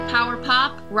Power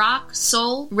pop, rock,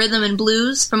 soul, rhythm, and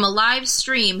blues from a live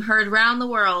stream heard round the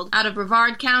world out of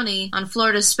Brevard County on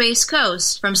Florida's Space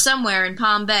Coast from somewhere in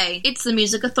Palm Bay. It's the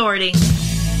Music Authority.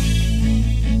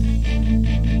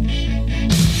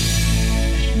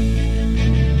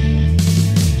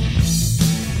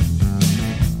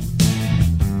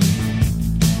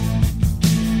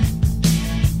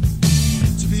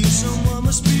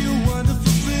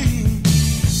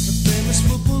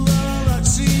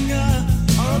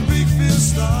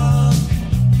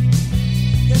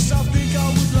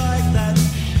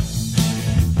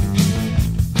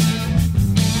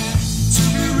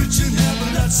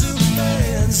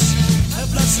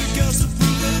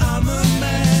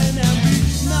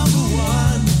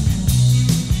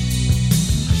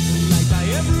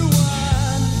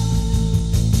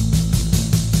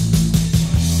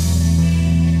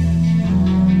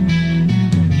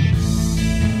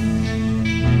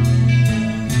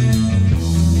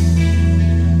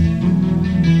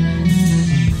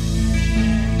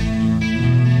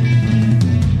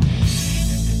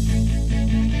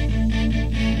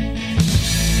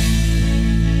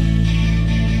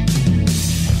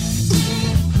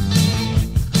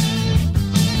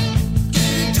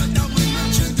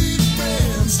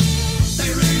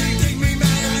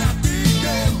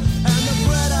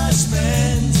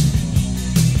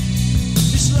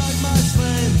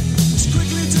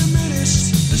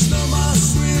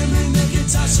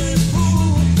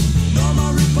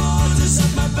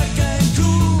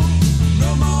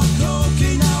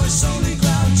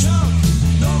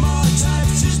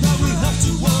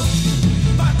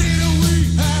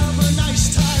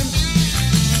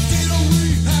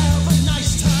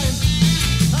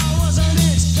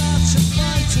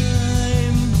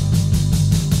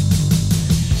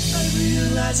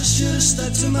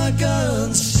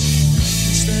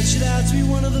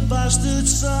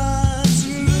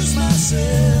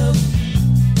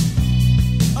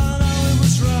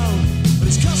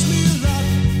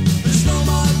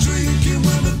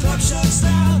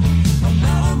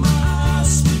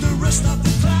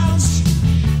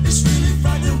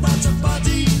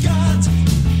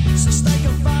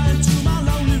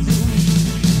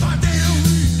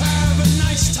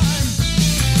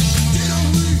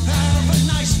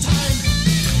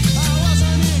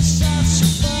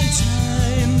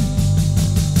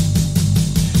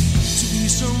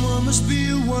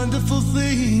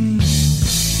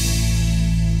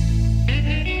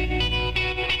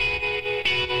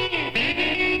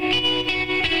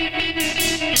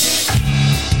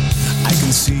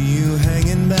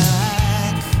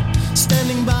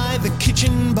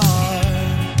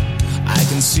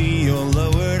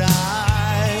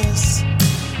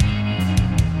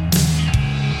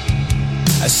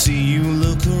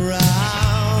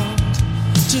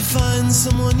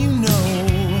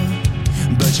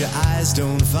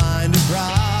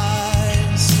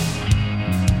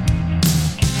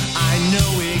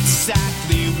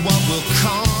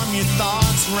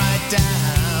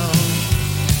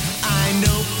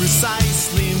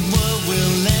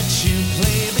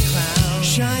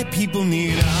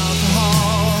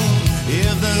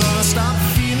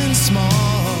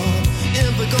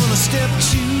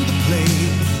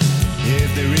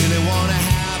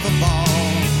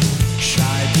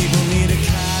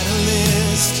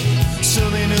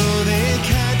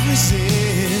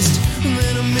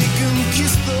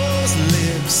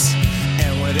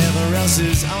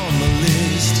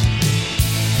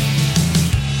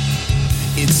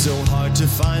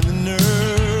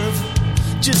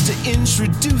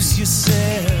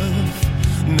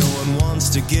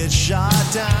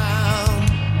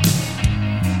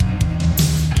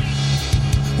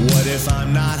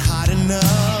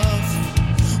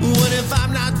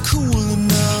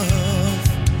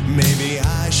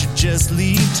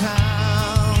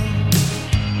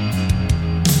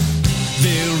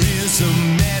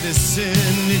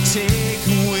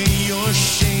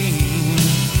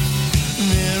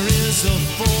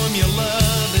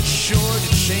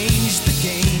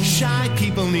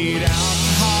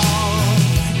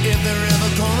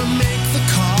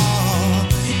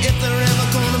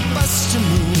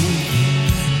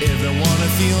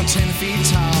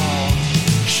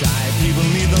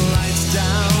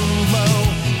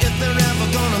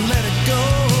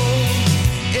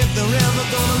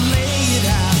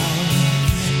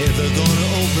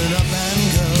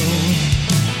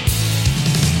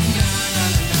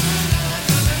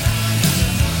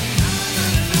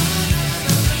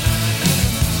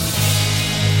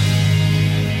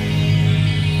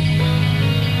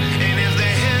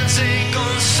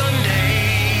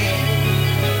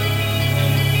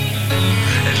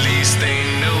 At least they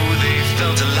know they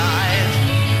felt alive.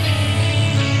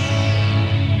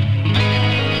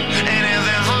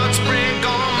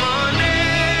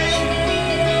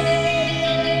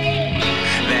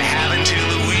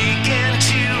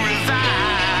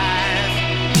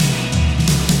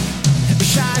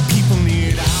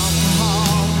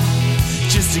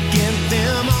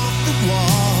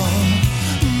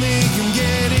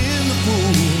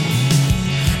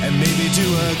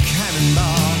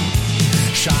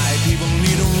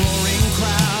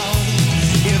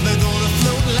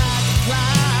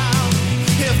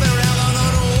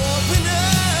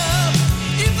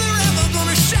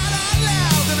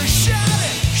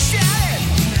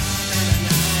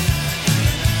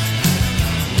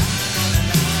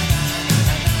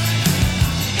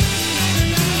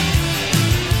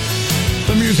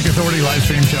 Authority live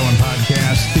stream show and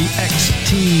podcast. The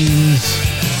X-Teens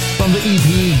from the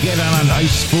EP Get On an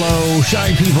Ice Flow.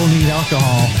 Shy People Need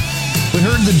Alcohol. We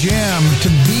heard the jam, To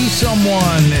Be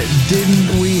Someone,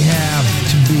 Didn't We Have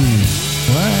to Be?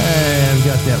 Well, I've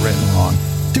got that written wrong.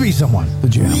 To Be Someone, the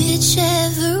jam.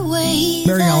 Whichever way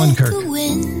Mary Ellen Kirk. the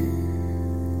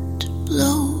wind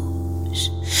blows,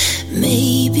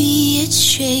 maybe it's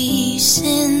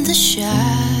chasing the shadows.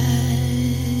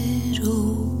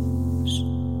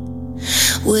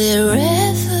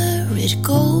 Wherever it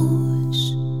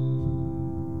goes,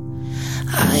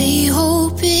 I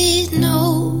hope it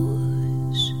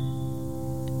knows.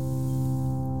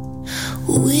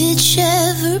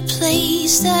 Whichever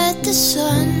place that the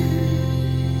sun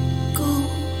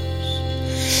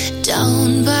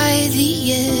down by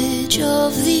the edge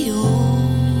of the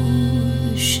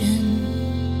ocean,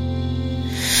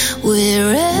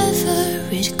 wherever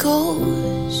it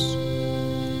goes,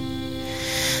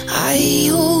 I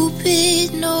hope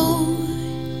it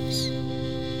knows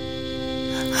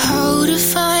how to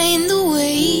find the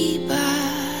way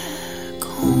back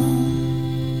home.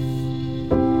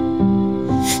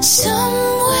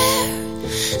 Somewhere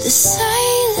the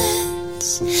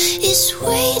silence is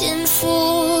waiting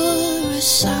for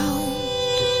sound.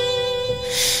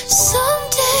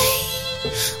 Someday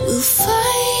we'll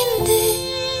find it,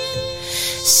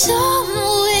 some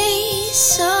way,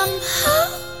 somehow.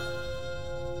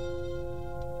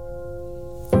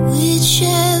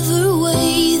 Whichever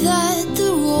way that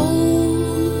the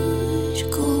road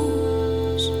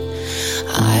goes,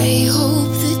 I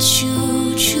hope that you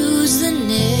choose the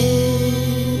narrow.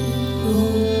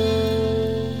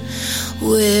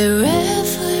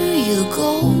 Wherever you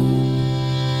go,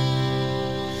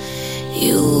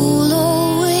 you'll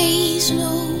always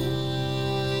know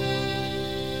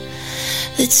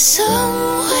that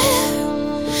somewhere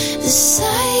the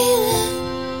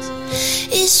silence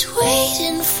is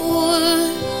waiting for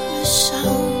a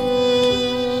sound.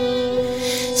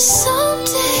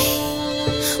 Someday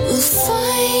we'll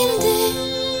find it,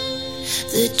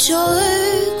 the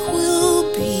dark will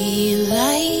be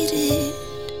lighted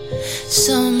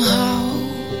somehow.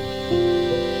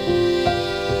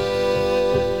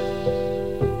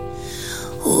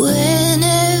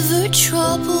 Whenever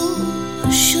trouble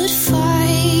should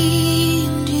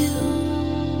find you,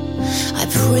 I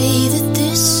pray that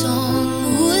this song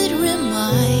would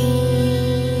remind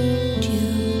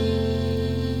you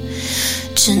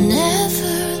to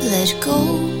never let go.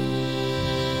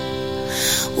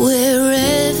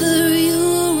 Wherever you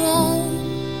roam,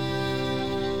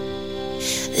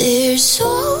 there's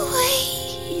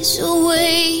always a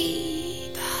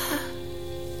way back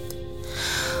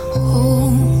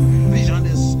home. Vision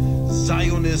is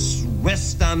Zionist,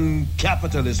 Western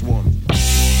capitalist one.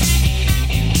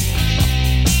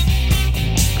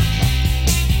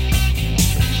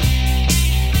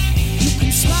 You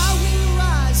can smile when your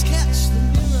eyes catch the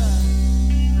mirror.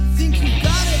 Think you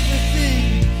got everything.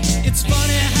 It's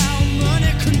funny how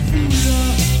money can fool you.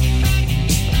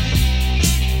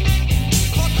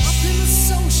 Caught up in a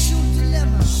social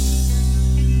dilemma,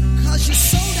 'cause you're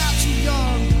sold out too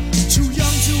young to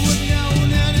have known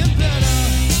any better.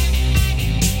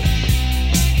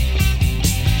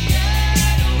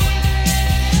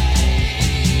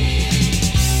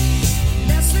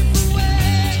 Let's slip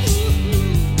away, ooh,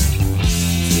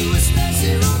 to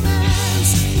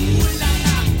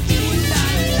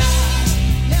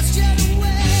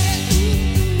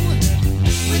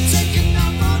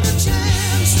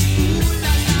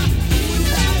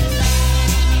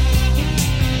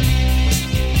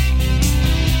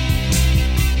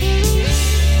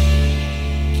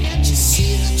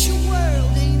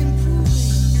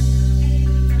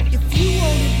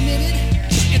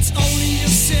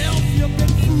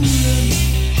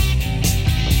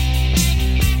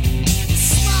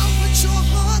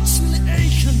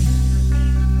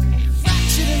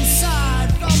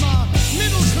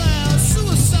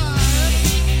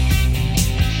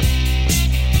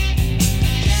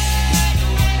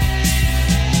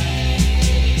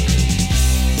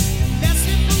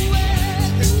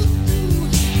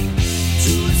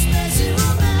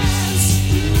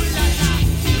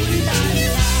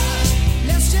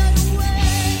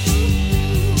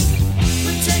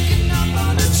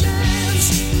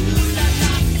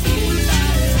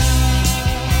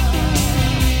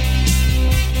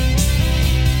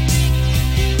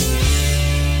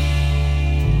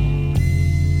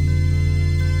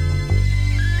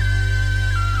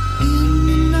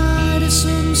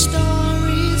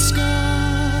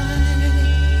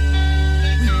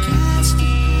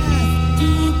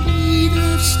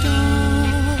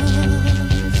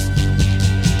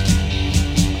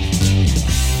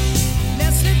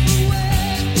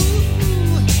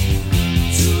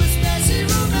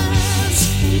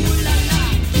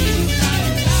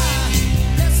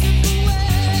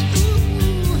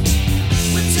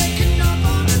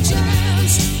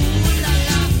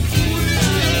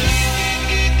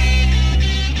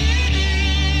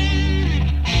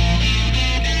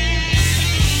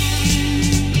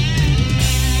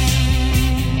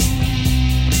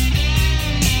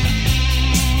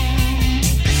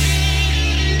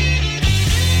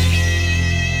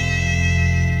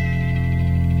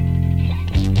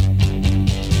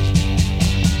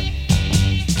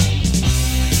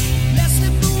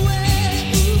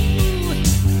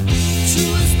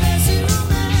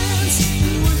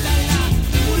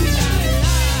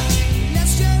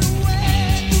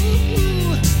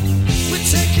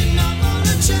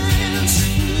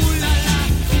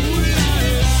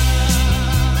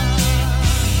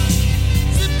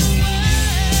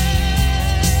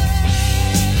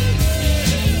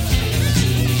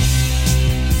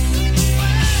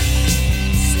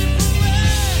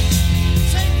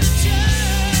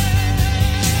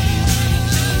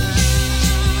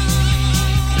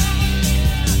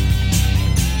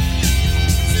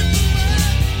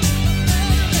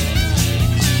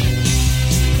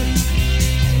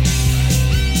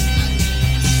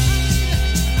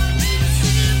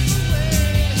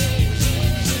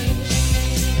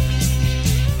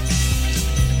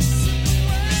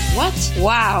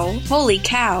Wow, holy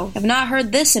cow. I've not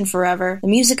heard this in forever. The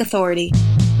Music Authority.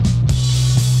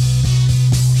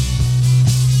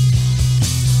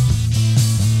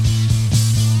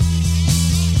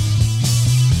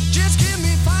 Just give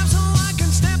me 5 so I can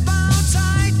step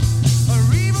outside, or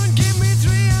even give me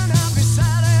 3 and I'll be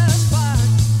satisfied.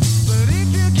 But if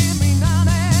you give me none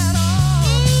at all,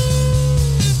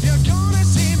 you're gonna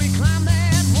see me climb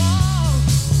that wall,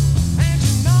 and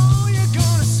you know you're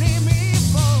gonna see me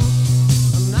fall,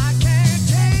 and I can't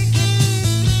take it.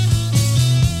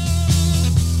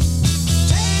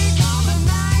 Take all the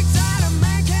nights that a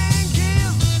man can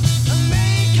give, and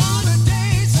make all the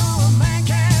days so a man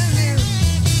can live.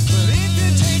 But if you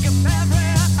take up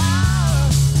every hour,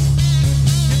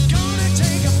 you're gonna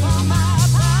take up all my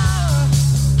power,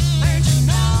 and you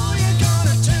know you're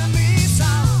gonna turn me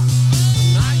sour,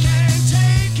 and I can't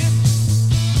take it.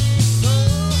 No,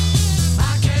 I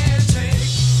can't take.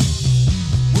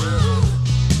 Woo,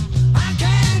 I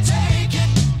can't take it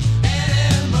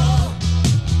anymore.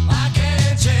 I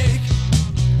can't take.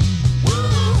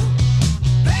 Woo,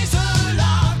 place a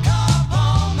lock up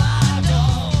on my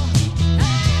door.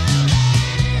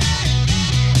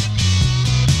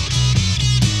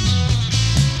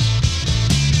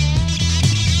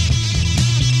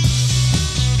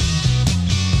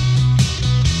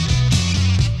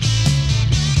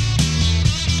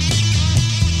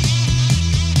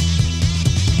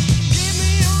 Give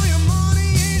me all your money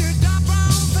in your dark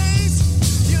brown face.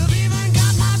 You've even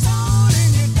got my soul in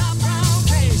your dark brown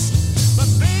case. But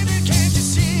baby, can't you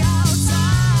see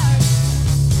outside?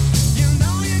 You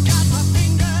know you got my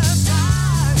fingers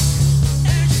tied,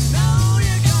 and you know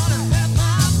you're gonna hurt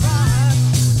my pride,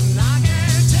 and I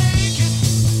can't take it.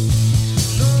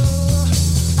 No,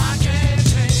 I can't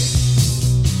take.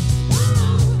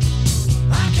 Woo,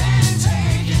 I can't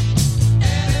take it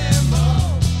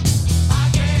anymore. I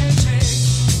can't take.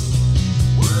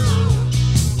 Woo,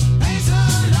 place a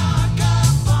lock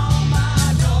up on my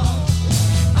door.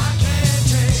 I can't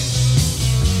take.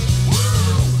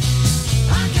 Woo,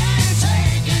 I can't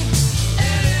take it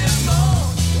anymore.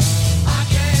 I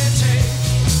can't take.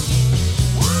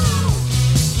 Woo,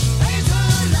 place a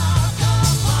lock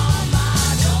up on my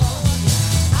door.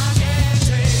 I can't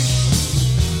take.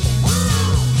 Woo,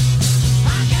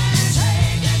 I can't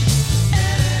take it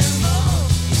anymore.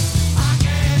 I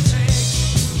can't take.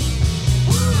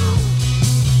 Woo,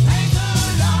 place a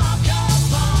lock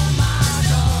up on my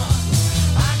door.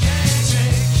 I can't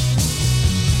take.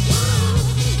 Woo,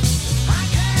 I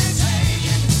can't take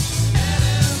it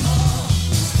anymore.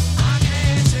 I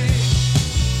can't take.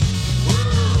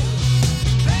 Woo,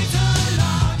 place a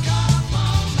lock up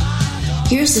on my door.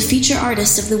 Here's the feature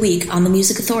artist of the week on the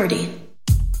Music Authority.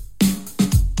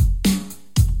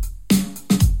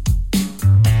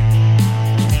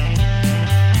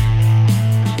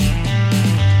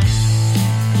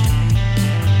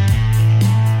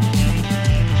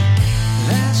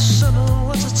 Last summer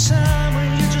was a time when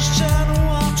you just turned and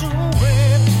walked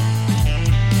away.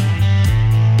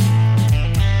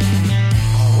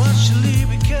 I watched you leave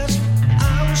because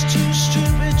I was too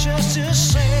stupid just to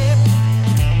say.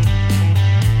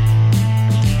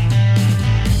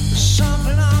 The sun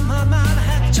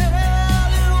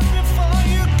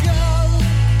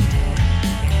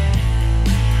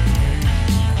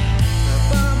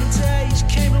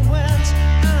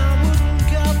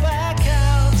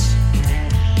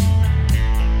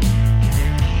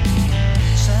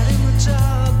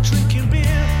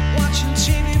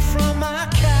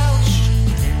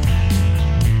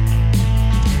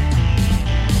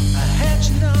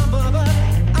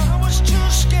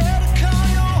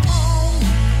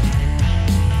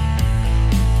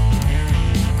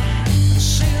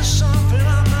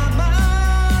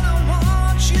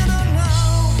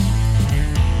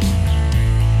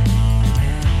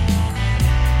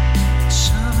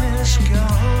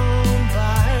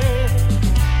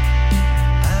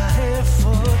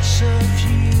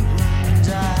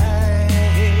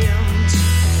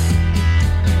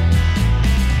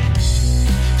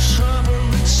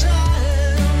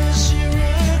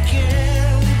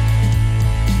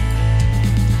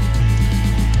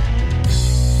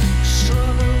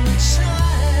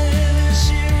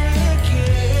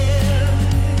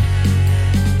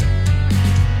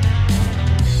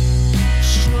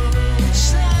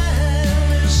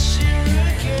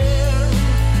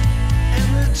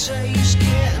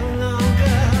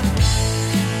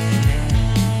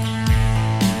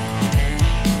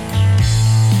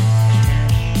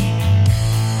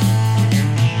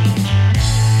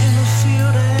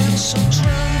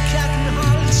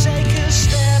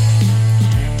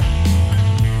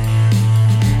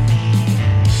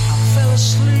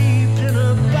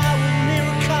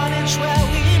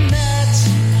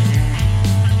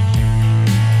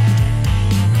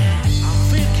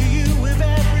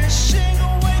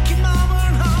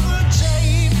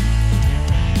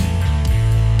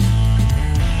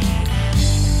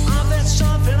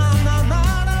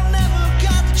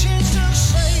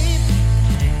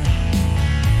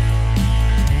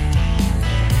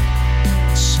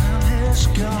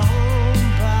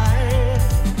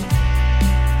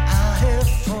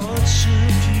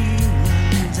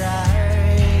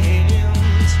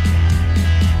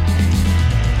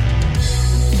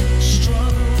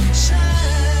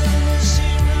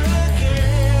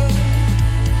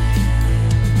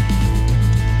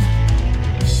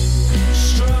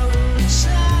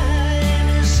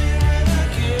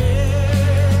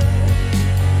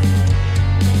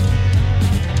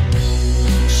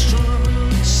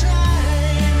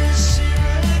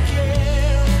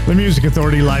The Music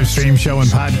Authority live stream show and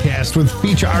podcast with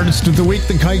feature artist of the week,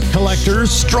 the Kite Collectors.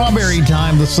 Strawberry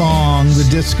Time, the song. The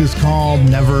disc is called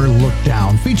Never Look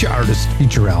Down. Feature artist,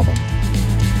 feature album.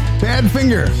 Bad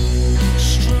Finger.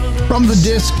 From the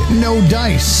disc No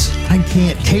Dice, I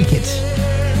Can't Take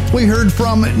It. We heard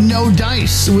from No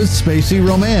Dice with Spacey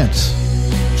Romance.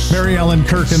 Mary Ellen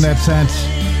Kirk in that sense.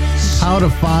 How to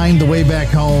Find the Way Back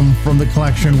Home from the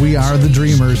collection We Are the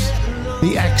Dreamers.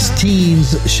 The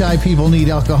X-Teens, Shy People Need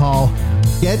Alcohol.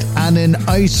 Get on an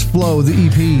Ice Flow, the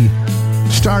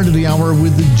EP. Started the hour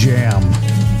with the jam.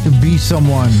 To Be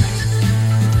Someone.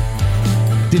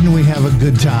 Didn't we have a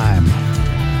good time?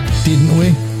 Didn't we?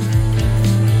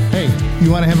 Hey, you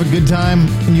want to have a good time?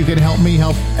 And you can help me,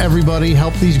 help everybody,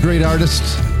 help these great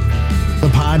artists?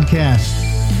 The podcast.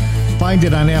 Find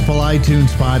it on Apple iTunes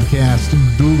Podcast,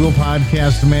 Google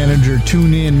Podcast Manager,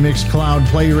 TuneIn, Mixcloud,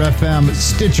 Player FM,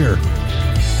 Stitcher,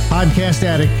 Podcast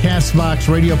Addict,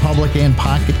 CastBox, Radio Public, and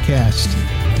Pocket Cast.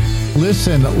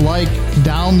 Listen, like,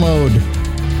 download,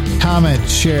 comment,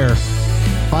 share.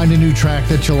 Find a new track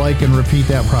that you like and repeat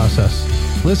that process.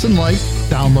 Listen, like,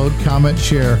 download, comment,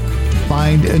 share.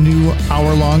 Find a new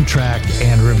hour-long track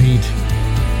and repeat.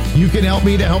 You can help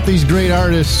me to help these great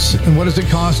artists. And what does it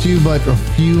cost you but a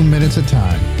few minutes of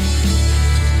time?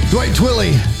 Dwight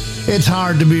Twilley, It's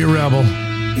Hard to Be a Rebel.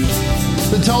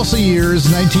 The Tulsa years,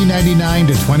 1999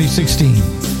 to 2016.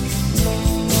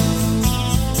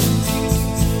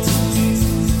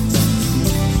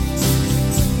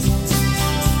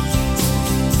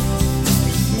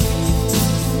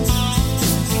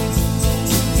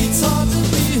 It's hard to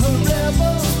be a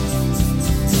rebel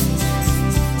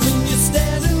when you're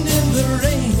standing in the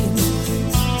rain.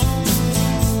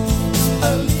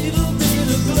 A little bit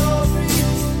of glory,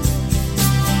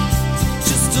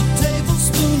 just a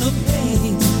tablespoon of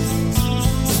pain.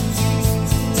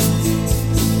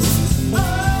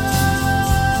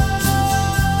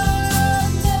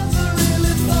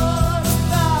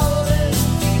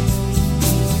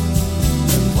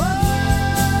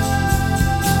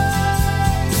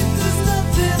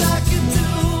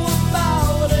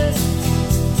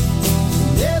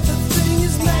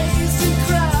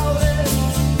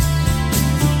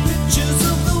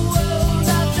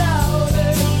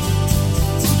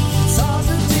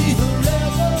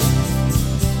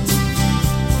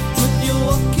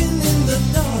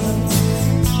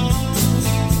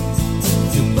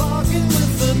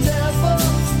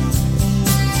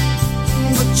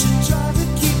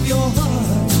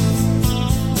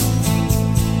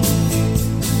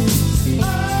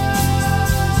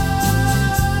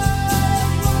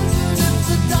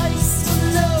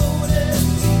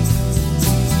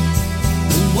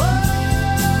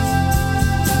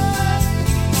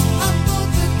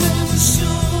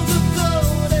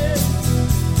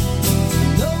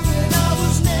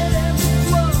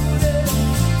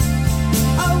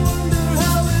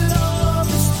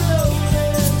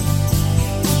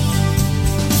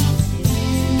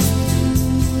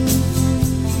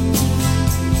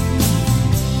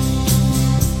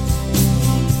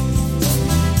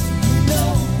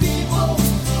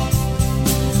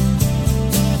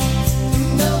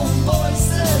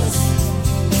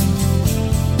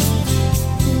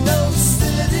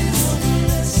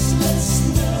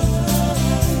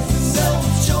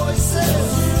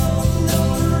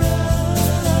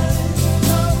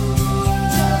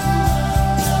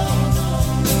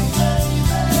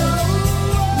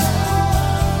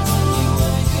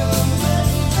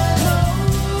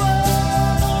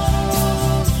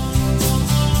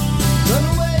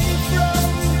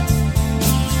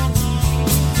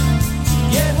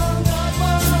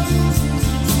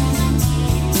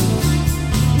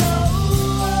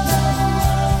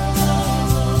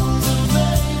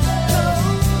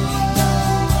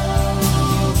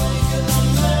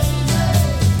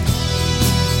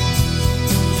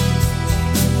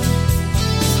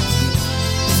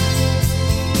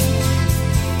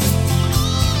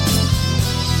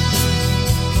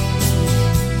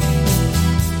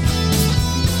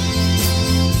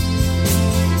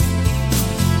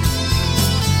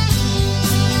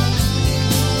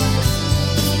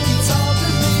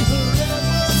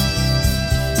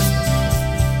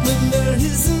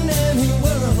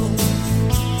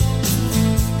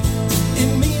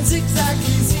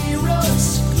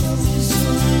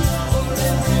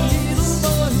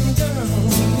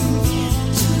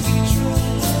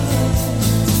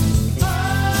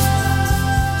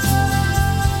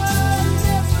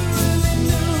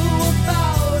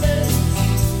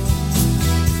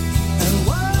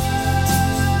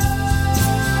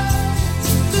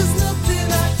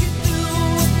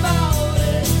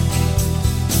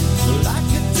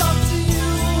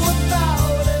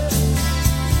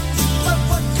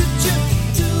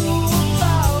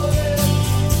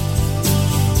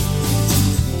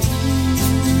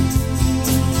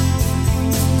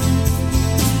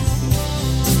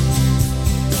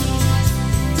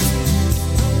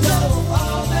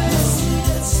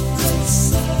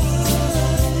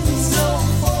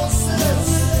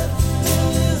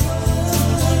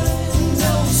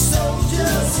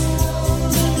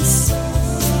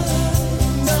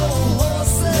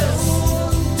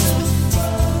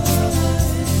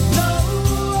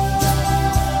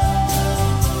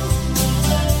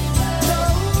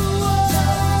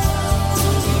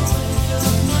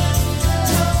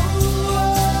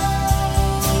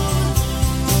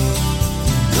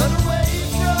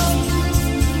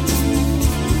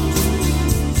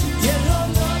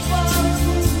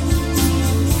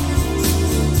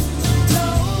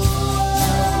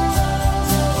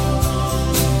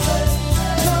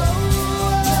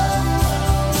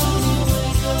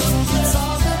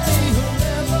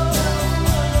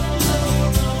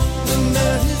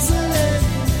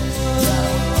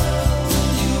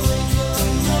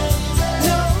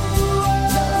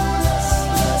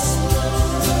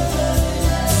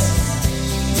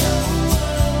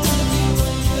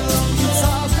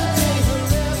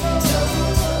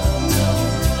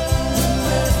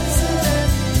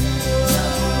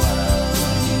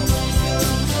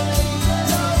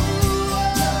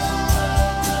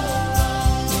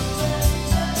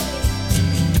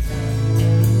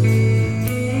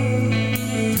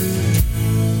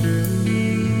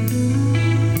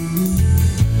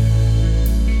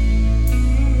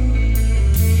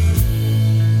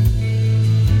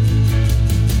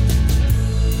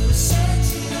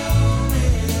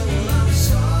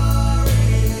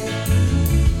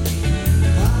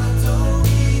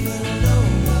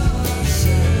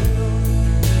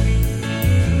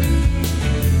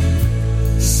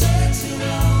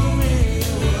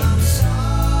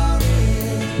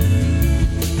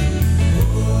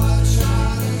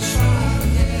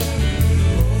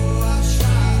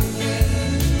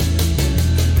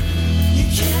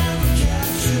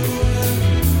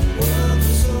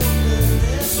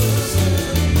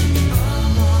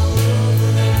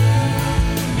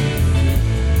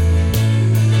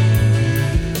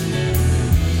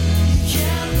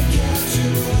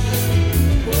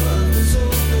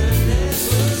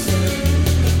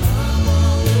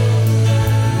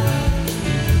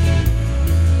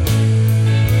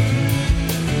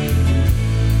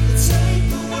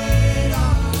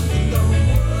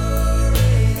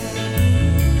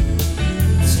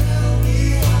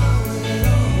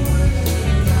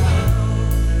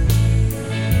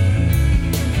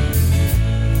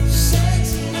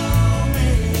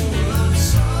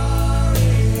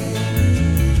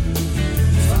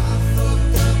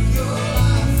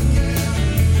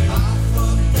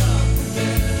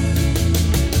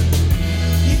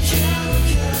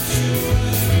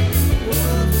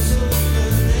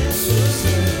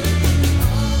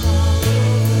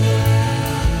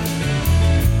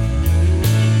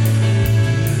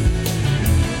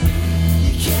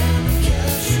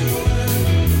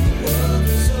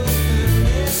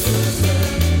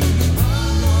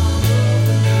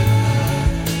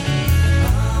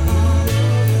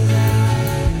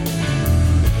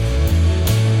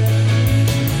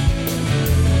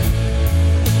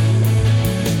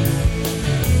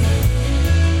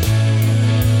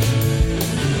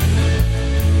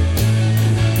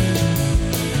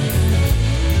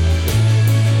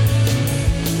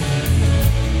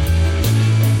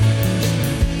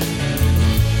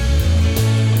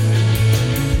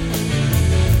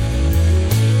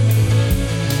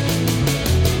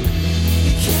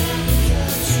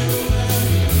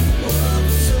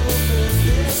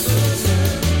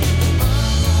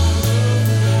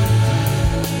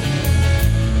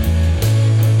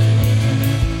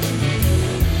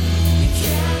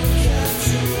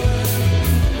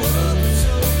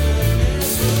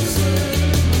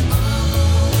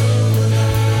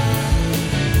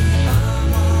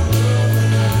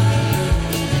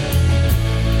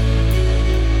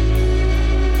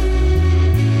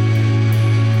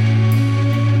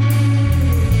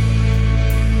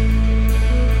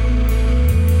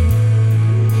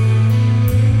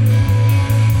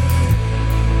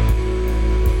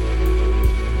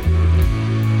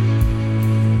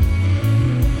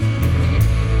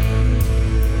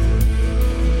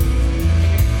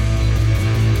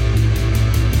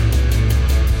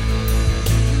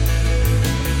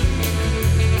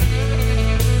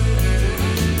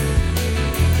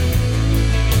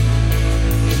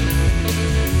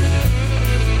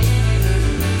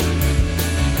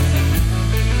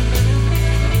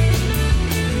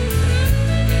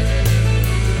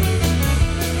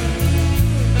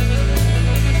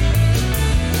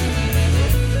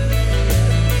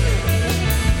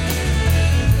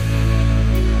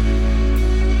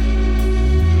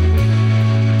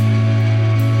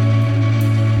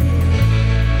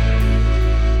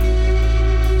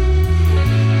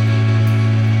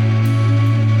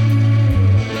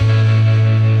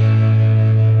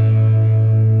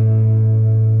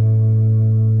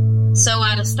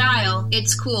 style,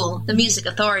 it's cool. The Music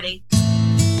Authority.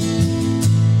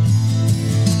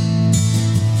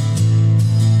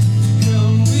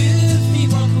 Come with me,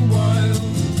 walk a while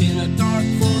in a dark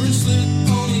forest lit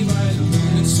only by the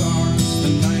moon and stars. The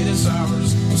night is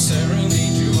ours. We'll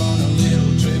serenade you on a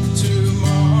little trip to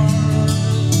Mars.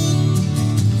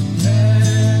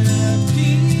 At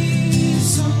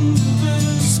peace under the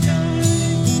sky.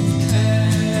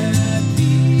 At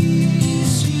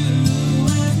peace, you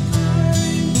and I.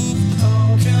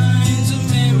 All kinds of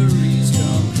memories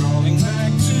come crawling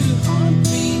back to haunt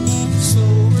me.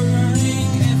 Slow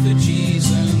burning effigies,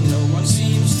 and no one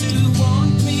seems to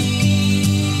want me.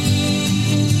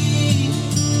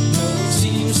 No one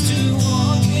seems to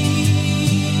want me.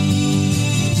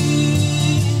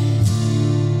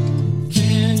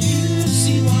 Can you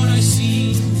see what I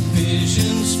see?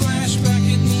 Visions flash back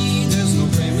at me. There's no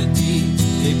remedy.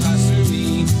 They pass through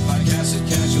me like acid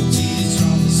casualties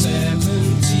from the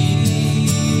 70s.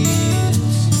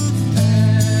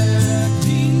 At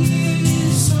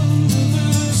peace under the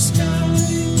sky.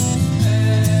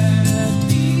 At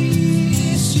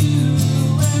peace, you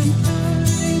and I.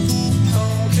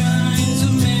 All kinds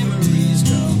of memories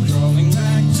come crawling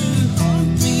back to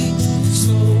haunt me.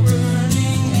 Slow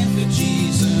burning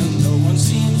effigies, and no one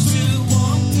seems to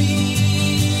want me.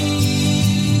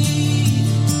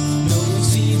 No one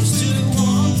seems to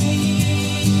want me.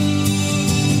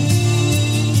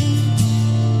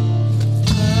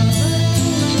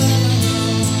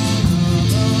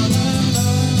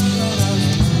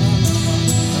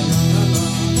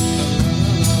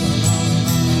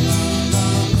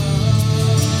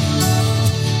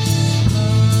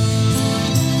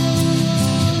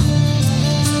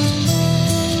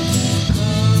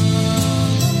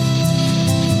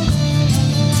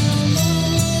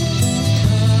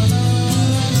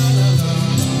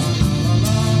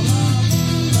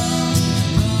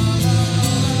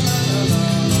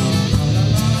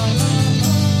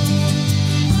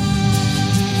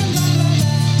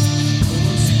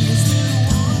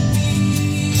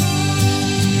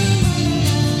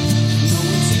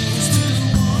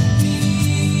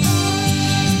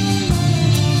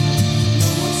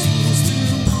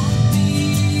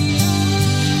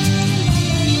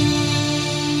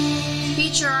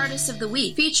 Feature Artist of the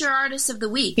Week. Feature Artist of the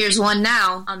Week. Here's one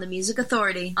now on the Music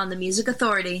Authority. On the Music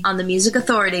Authority. On the Music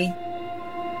Authority.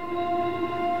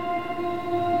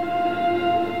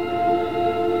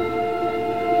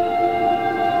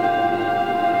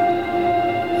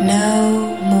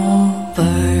 No more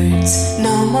birds,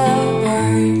 no more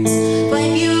words.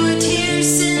 Wipe your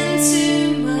tears into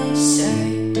my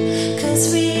shirt. 'Cause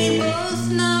we both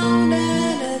know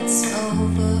that it's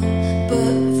over.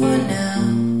 But for now,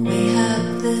 we have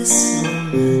this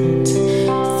moment.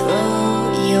 Throw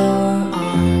your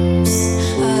arms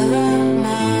around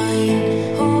mine.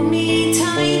 Hold me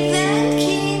tight, then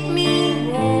keep me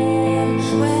warm.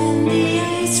 When the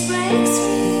ice breaks,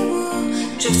 we will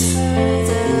drift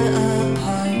further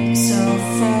apart, so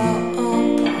far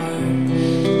apart.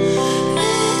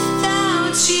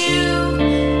 Without you,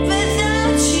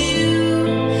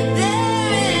 there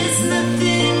is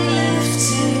nothing left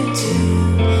to do.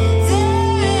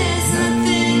 There is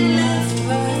nothing left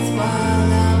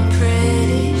worthwhile, I'm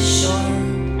pretty sure.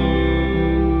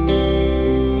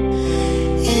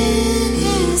 It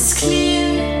is clear,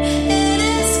 there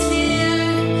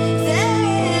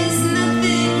is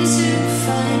nothing to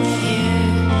find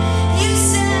here. You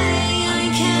say I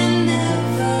can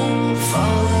never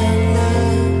fall in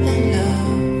love.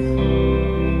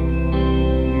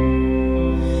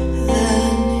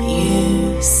 Then you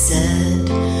said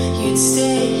you'd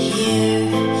stay here.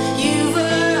 You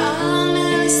were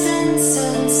honest and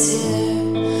sincere.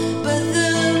 But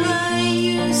the way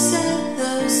you said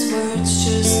those words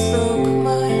just broke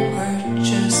my heart.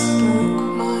 Just broke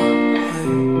my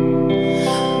heart.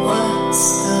 What's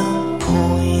the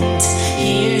point?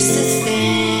 Here's the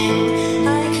thing,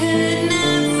 I could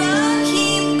never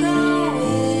keep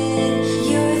going.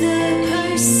 You're the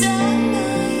person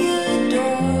I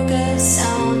adore. 'Cause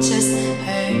I'll just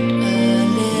hurt a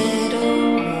little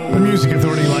The more. Music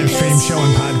Authority live stream show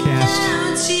and podcast.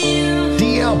 Without you,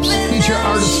 DieAlps, feature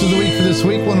artist of the week for this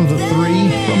week, one of the three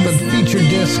from the feature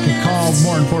disc called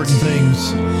More Important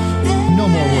Things. No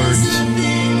More Words.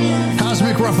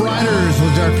 Cosmic Rough Riders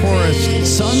with Dark Forest.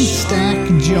 Sunstack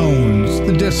Jones,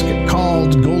 the disc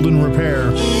called Golden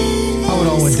Repair. How it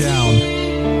all went down.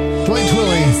 Dwight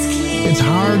Twilley, It's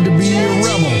Hard to Be a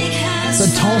Rebel. The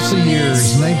Tulsa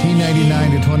Years,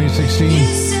 1999 to 2016.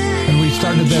 And we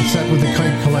started that set with the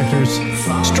Kite Collectors.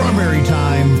 Strawberry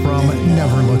Time from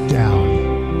Never Look Down.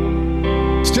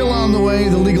 Still on the way,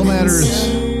 The Legal Matters.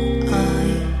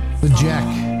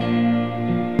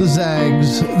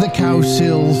 House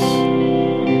Hills,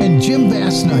 and Jim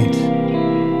Bass Night.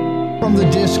 From the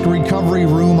disc Recovery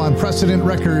Room on Precedent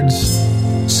Records,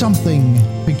 Something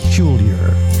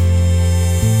Peculiar.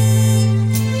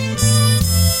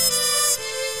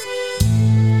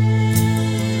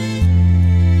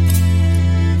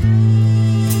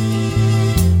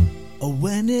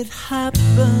 When it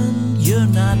happened, you're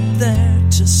not there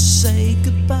to say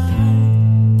goodbye.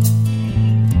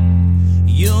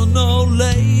 You'll know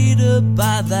later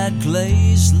by that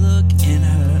glazed look in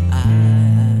her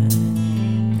eye.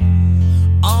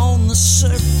 On the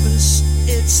surface,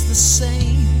 it's the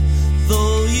same,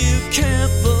 though you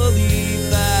can't believe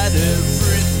that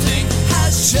everything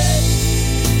has changed.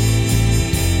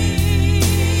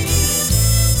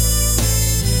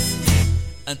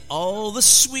 And all the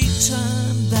sweet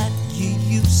time that you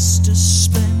used to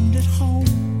spend at home,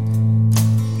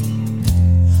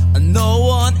 and no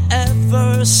one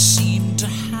ever seemed to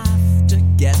have to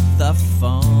get the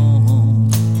phone.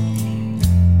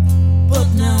 But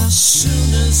now as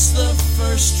soon as the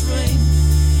first ring,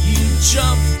 you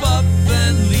jump up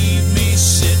and leave me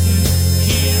sitting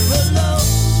here alone.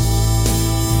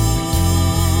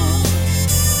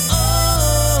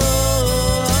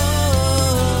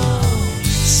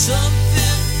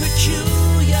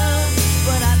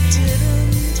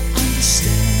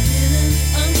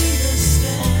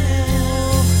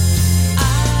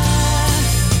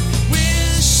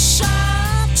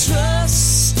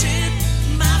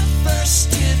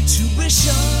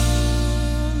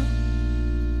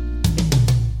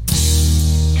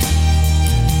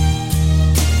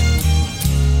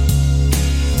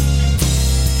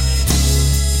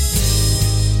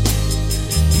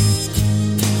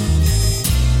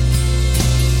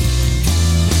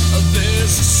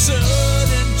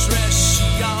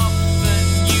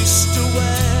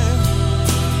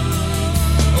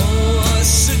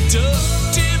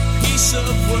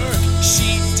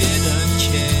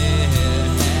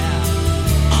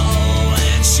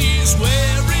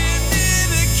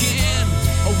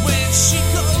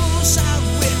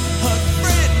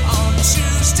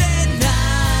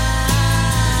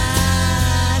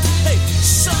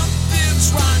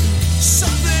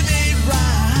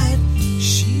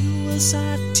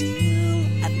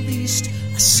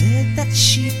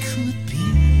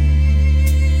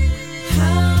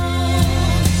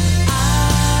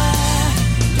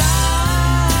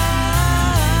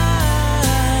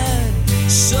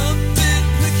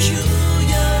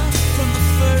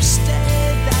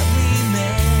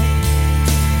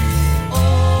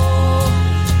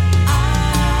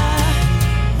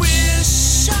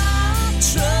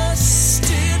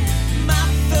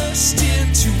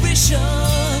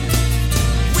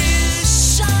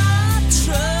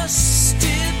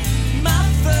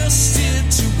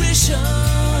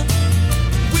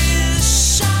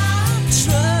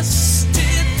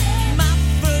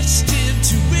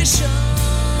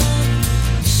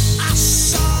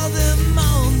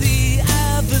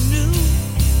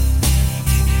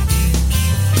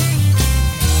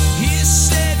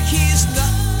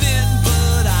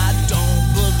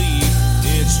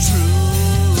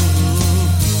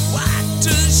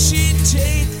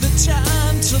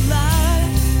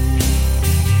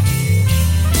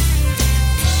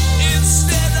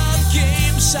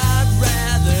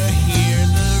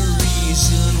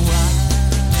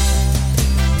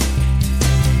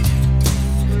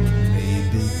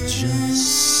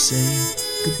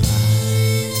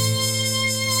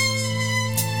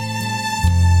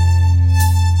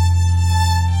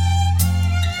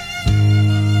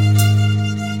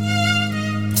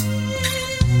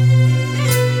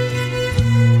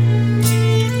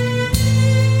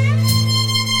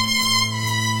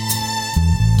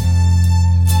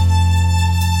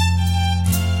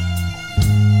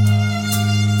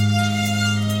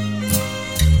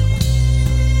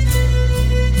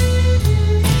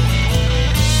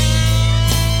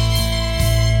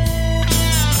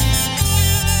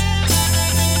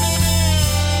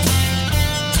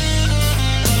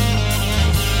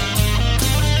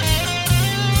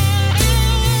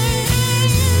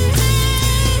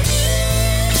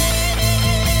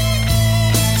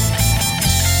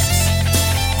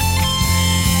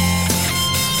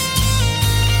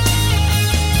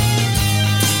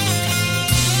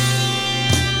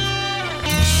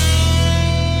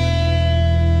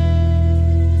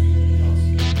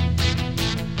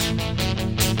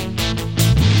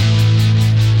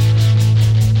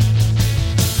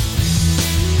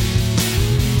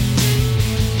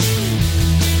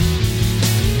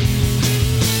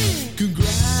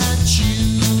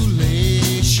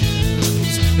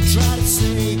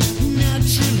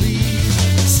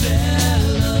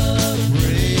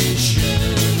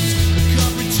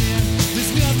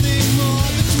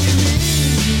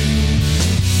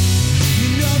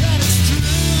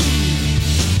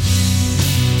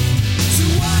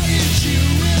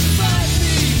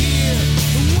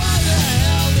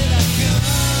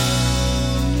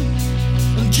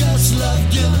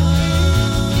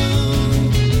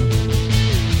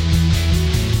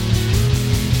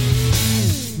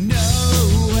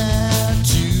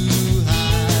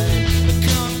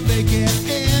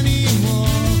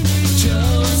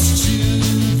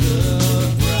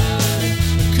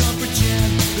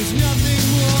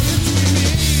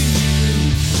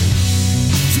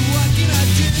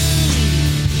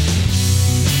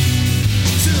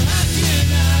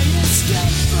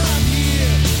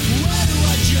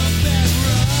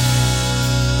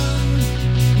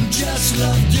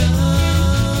 love done.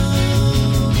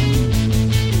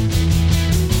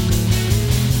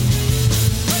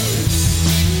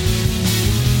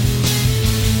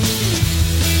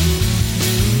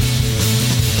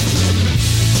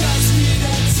 Just need a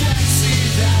taxi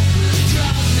that will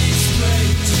drive me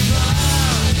straight to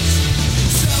Mars.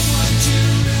 Someone to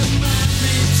remind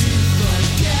me to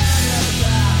forget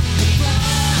about the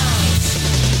past.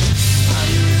 Are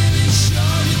you really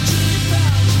sure you truly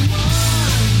found the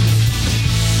one?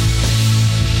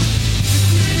 The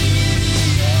greedy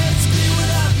idiots be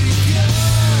what I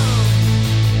become.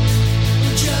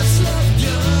 Just love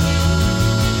done.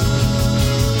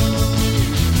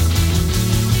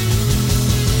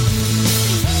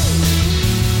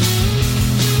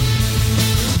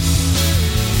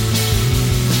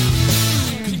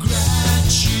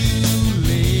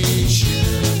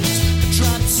 Congratulations, I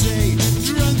tried to say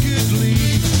drunkenly,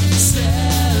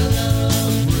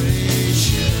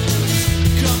 celebrations.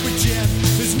 Can't pretend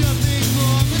there's nothing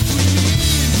wrong between you.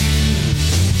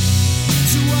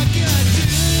 So what can I do?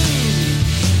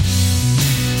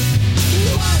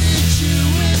 Why did you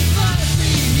invite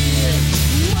me here?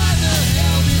 Why the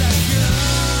hell did I come?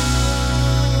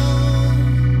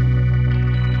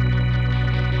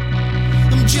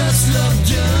 I'm just love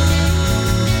done.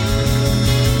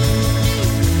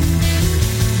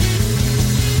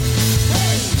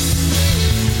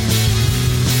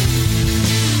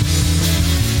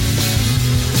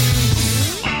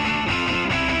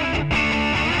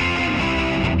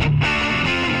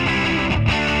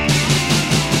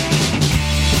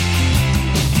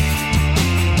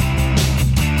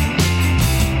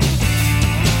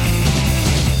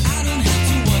 I don't have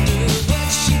to wonder what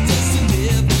she does to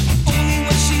live, only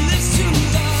what she lives to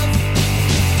love.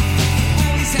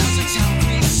 Always has her town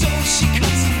free, so she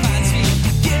comes and finds me.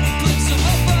 Get a glimpse of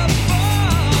up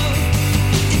above.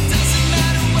 It doesn't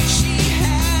matter what she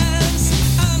has.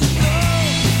 I know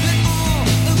that all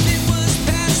of it was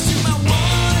passed to my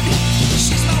one.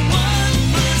 She's my one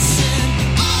person.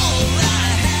 All I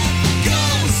have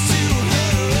goes to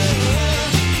her.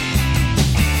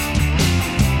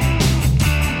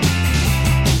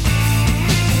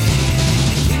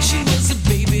 When she was a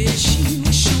baby, she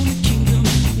was shown a kingdom.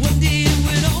 One day it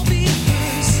would all be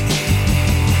hers.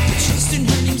 The trust in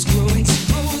her name's growing,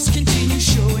 rose continue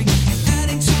showing,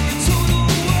 adding to her total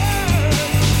worth.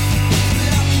 But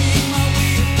I made my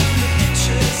way up under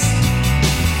interest.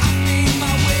 I made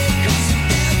my way 'cause of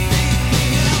everything,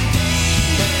 and I'll pay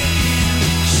her again.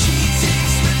 She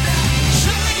takes without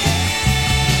trying.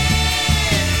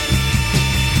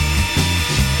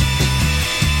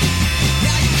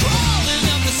 Now you're crawling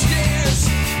up the stairs,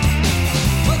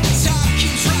 but the top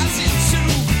keeps rising too.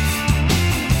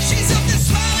 She's up there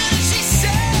smiling and she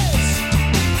says,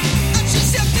 I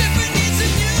just have different needs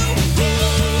than you.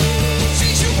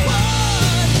 She's your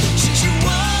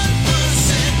one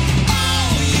person.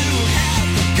 All you have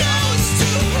goes to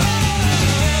her.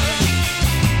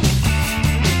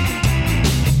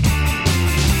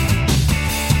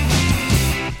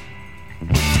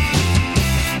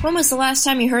 When was the last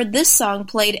time you heard this song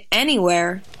played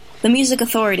anywhere? The Music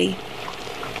Authority.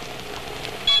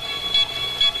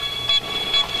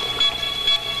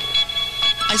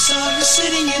 I saw her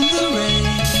sitting in the rain,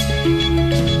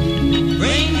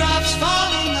 raindrops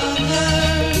falling on her.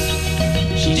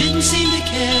 She didn't seem to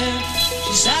care.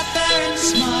 She sat there and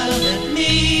smiled at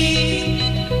me.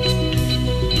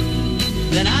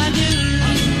 Then I knew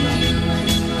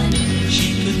she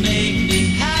could make me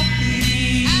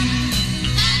happy.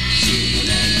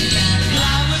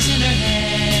 Flowers in her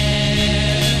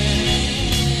hair,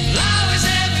 flowers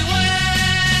everywhere.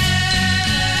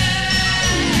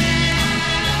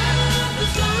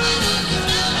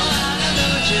 I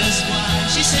know just why.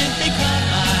 She simply caught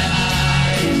my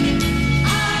eye.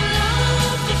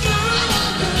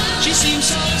 She seemed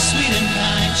so sweet and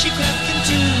kind. She crept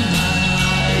into my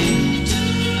mind.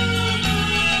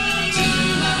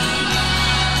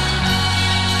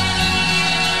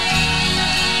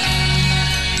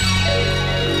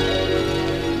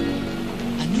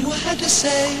 I knew I had to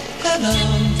say hello.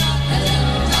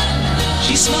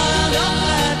 She smiled up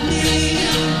at me.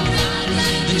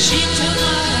 Then she took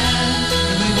my hand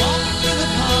and we walked through the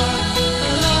park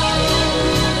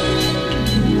alone.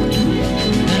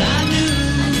 And I knew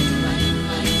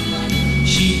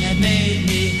she had made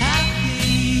me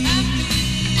happy.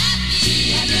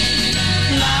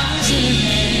 Flowers in her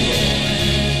hair,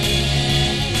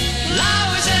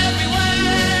 flowers everywhere.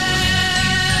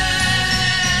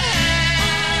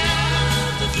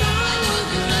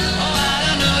 Oh, I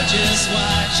don't know just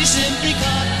why. She simply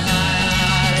caught my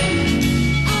eye.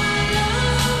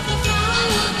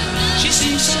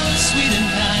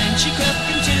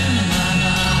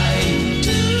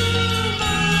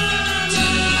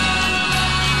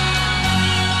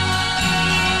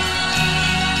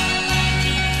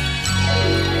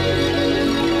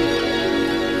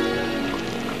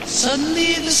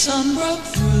 sun broke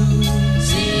through.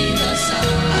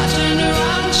 I turned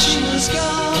around, she was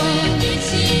gone.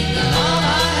 And all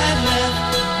I had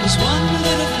left was one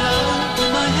little flower in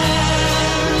my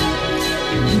hand.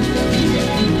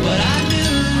 But I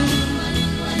knew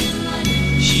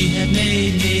she had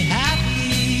made me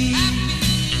happy.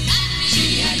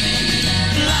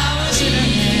 Flowers in her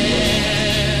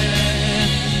hair,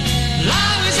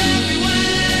 flowers everywhere.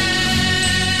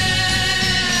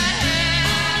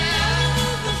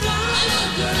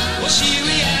 Was she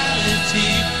reality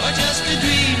or just a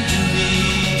dream to me?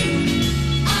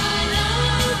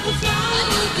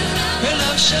 Her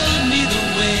love showed me the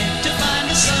way to find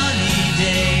a sunny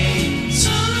day.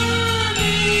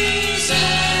 Sunny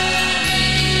day.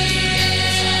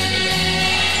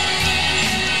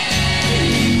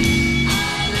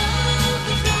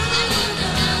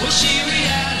 Was she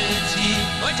reality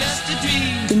or just a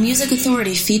dream? The Music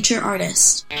Authority feature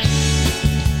artist.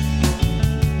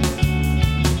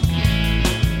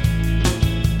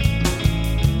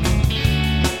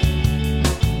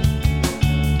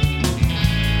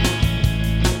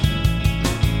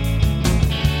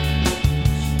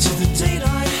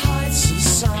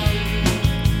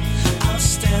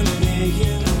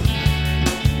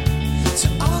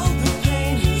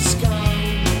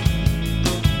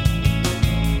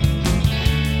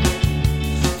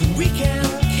 We can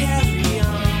carry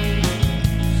on.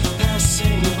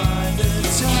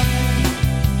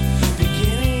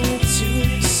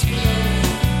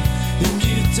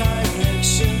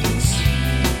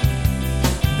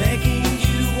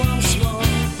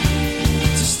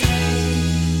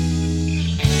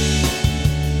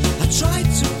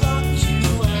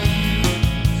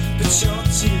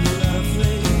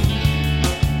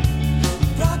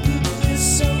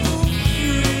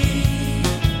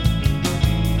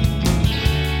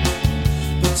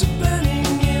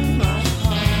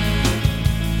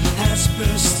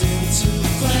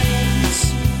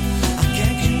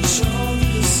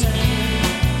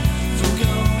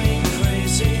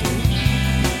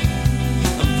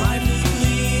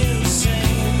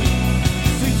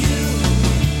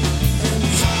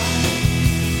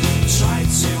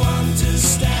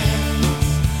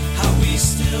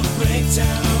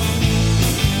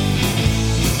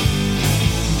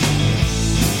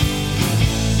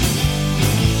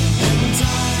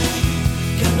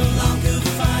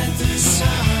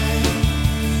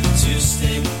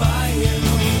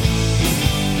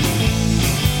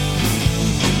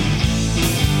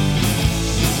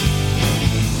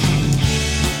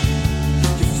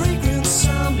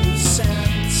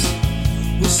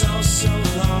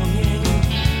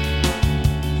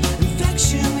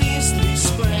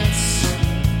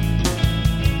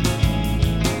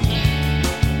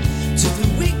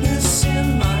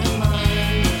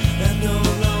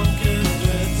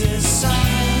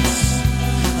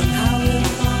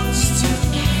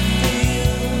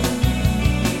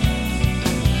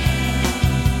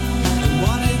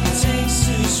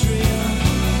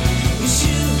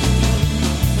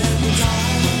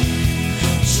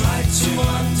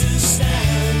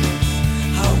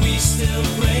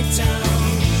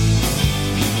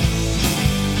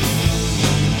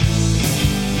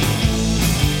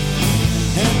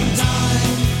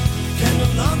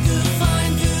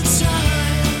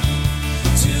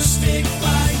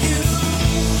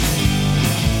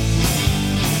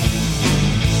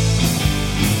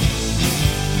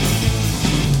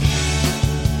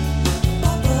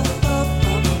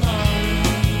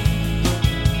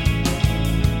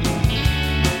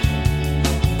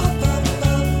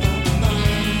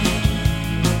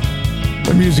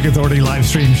 Music Authority live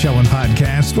stream show and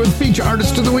podcast with feature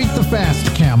artist of the week, the Fast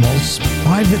Camels,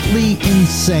 Privately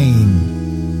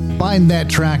Insane. Find that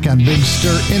track on Big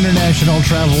Stir International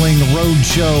Traveling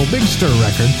Roadshow, Big Stir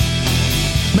Records.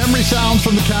 Memory sounds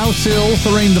from the Cow Sill,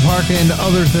 Thorane the Park, and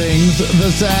other things. The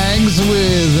Zags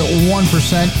with 1%.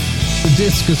 The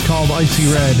disc is called Icy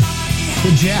Red.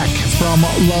 The Jack from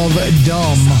Love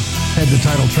Dumb had the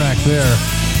title track there.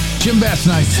 Jim Bass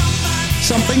Night,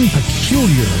 Something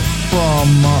Peculiar from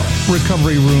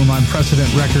Recovery Room on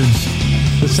Precedent Records.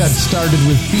 The set started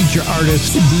with feature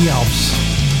artist DieAlps.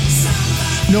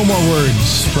 No More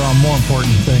Words from More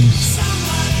Important Things.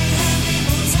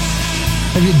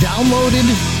 Have you downloaded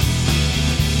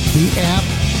the app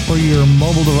for your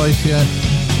mobile device yet?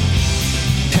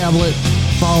 Tablet,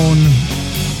 phone,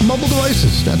 mobile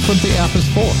devices. That's what the app is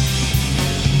for.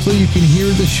 So you can hear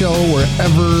the show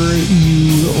wherever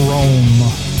you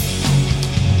roam.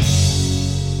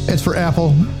 It's for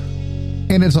Apple,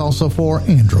 and it's also for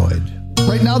Android.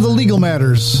 Right now, the Legal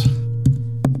Matters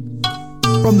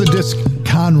from the disc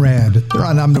Conrad. They're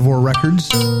on Omnivore Records.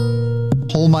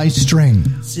 Pull My String.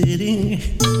 Sitting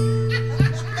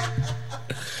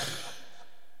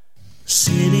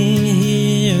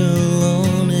here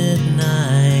alone at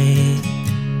night.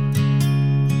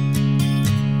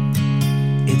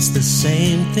 It's the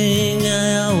same thing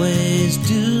I always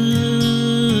do.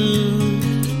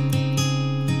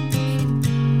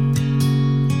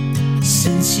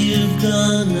 Since you've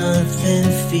gone,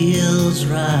 nothing feels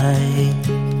right.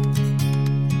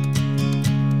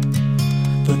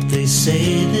 But they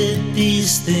say that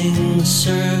these things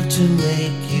serve to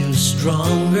make you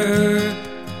stronger.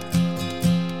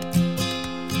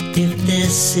 If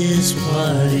this is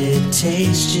what it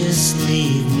takes, just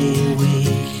leave me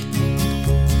weak.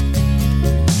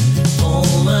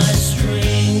 Hold my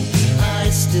string, I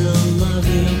still love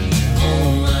you.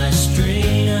 Hold my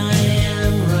string, I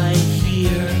am right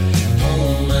here.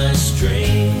 Hold my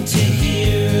string to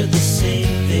hear the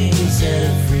same things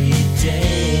every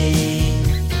day.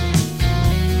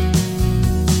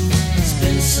 It's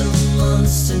been some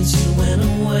months since you went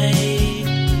away.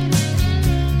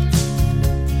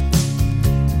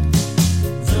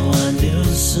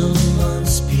 Some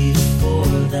months before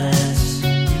that,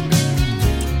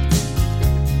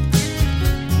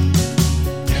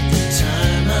 at the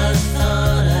time I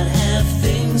thought I'd have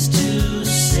things to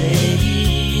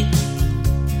say,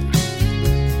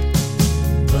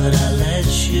 but I let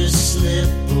you slip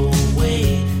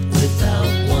away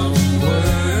without one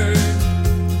word.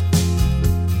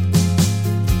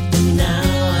 And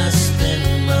now I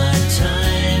spend my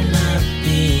time not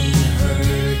being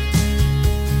heard.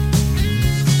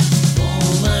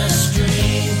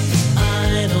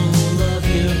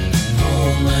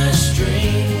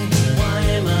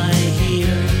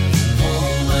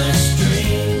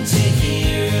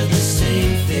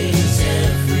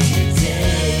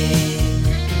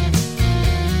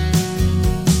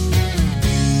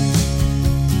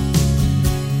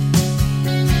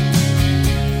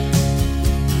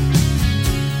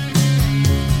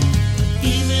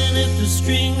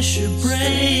 Should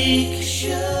break,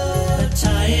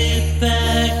 tie it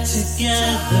back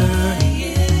together.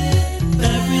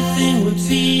 Everything would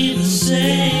be the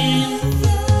same,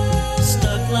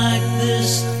 stuck like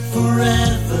this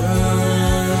forever.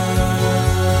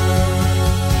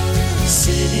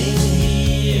 Sitting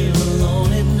here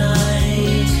alone at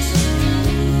night.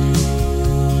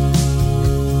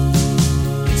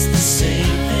 It's the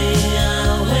same thing I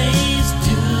always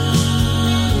do.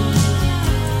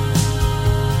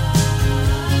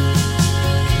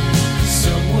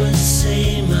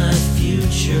 Say my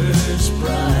future's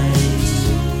bright,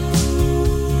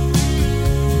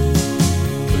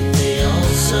 but they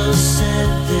also said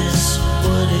this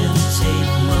wouldn't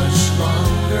take much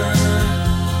longer,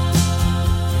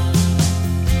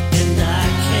 and I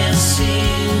can't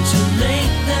seem to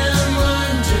make them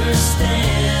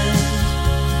understand.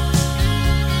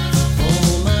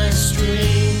 Hold my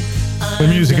string. The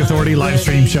Music Authority live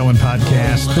stream show and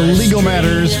podcast. The Legal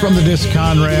Matters from the Disc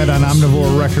Conrad on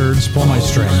Omnivore Records. Pull My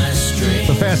String.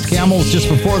 The Fast Camels just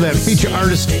before that. Feature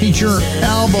artist feature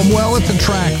album. Well, it's a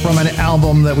track from an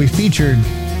album that we featured,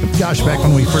 gosh, back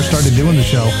when we first started doing the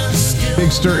show.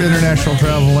 Big Stir International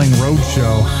Traveling Road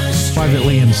Show.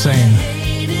 Privately Insane.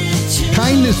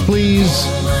 Kindness, please.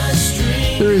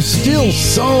 There is still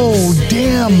so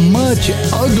damn much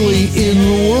ugly in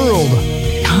the world.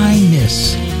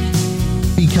 Kindness.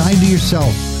 Be kind to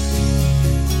yourself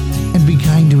and be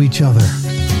kind to each other.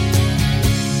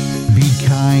 Be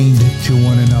kind to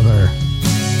one another.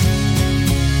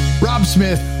 Rob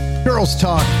Smith, Girls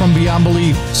Talk from Beyond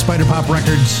Belief, Spider Pop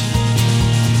Records.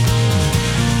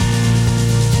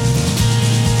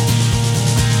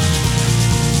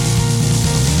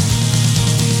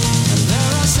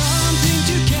 There are some things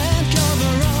you can't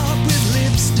cover up with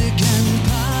lipstick and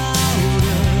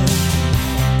powder.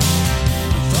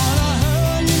 Thought I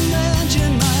heard you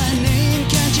mention my name.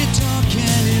 Can't you talk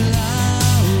any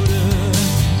louder?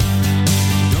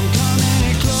 Don't come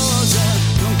any closer.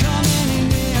 Don't come any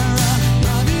nearer.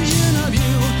 My vision of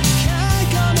you can't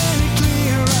come any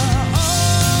clearer.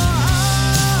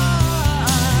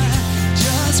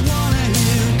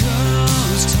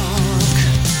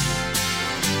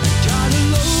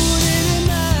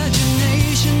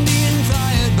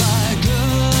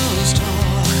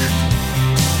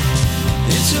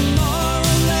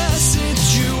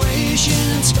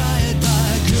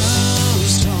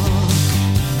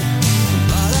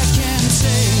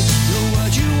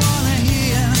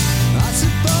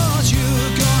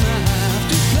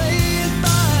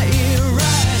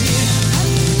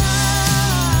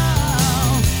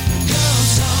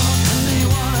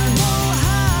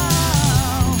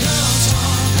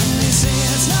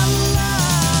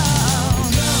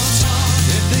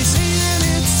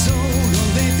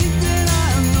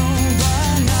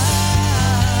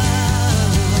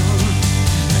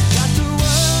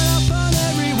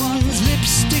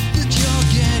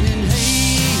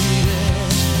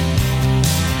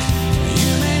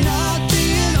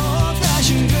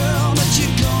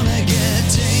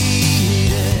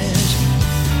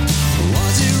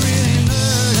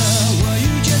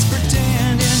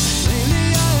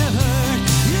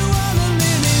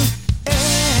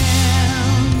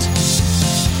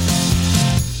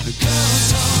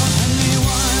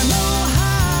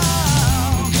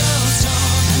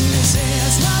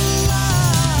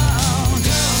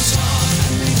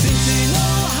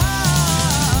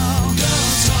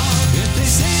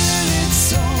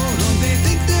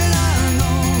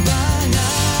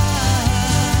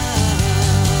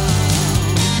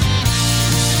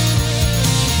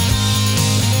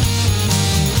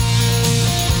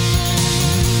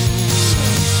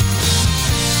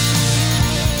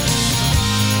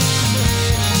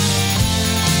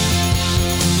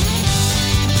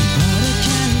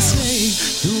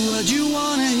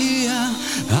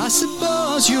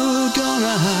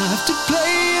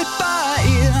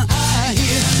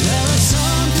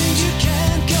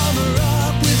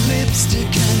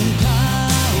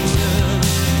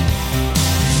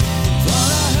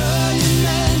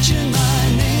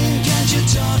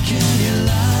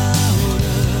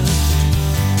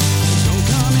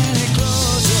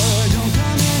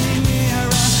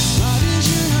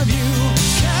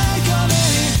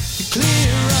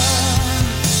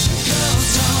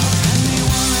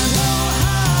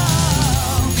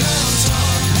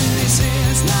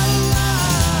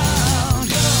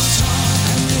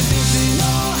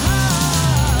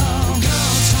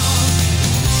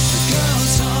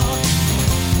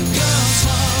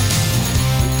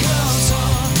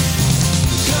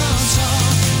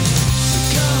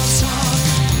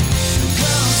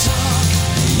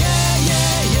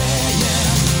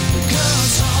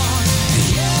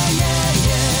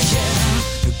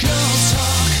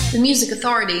 Music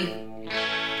Authority.